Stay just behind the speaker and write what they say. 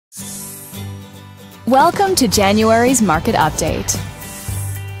Welcome to January's Market Update.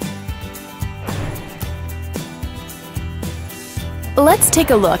 Let's take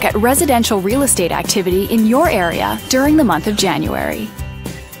a look at residential real estate activity in your area during the month of January.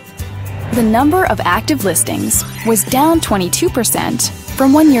 The number of active listings was down 22%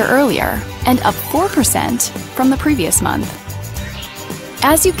 from 1 year earlier and up 4% from the previous month.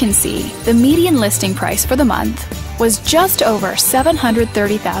 As you can see, the median listing price for the month was just over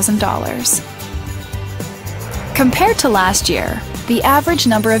 $730,000. Compared to last year, the average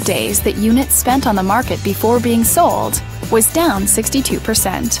number of days that units spent on the market before being sold was down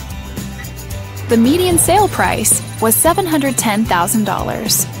 62%. The median sale price was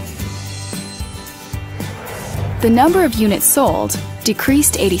 $710,000. The number of units sold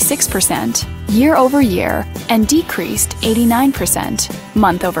decreased 86% year over year and decreased 89%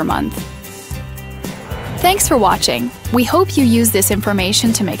 month over month. Thanks for watching. We hope you use this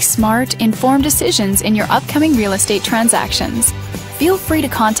information to make smart, informed decisions in your upcoming real estate transactions. Feel free to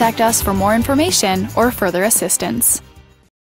contact us for more information or further assistance.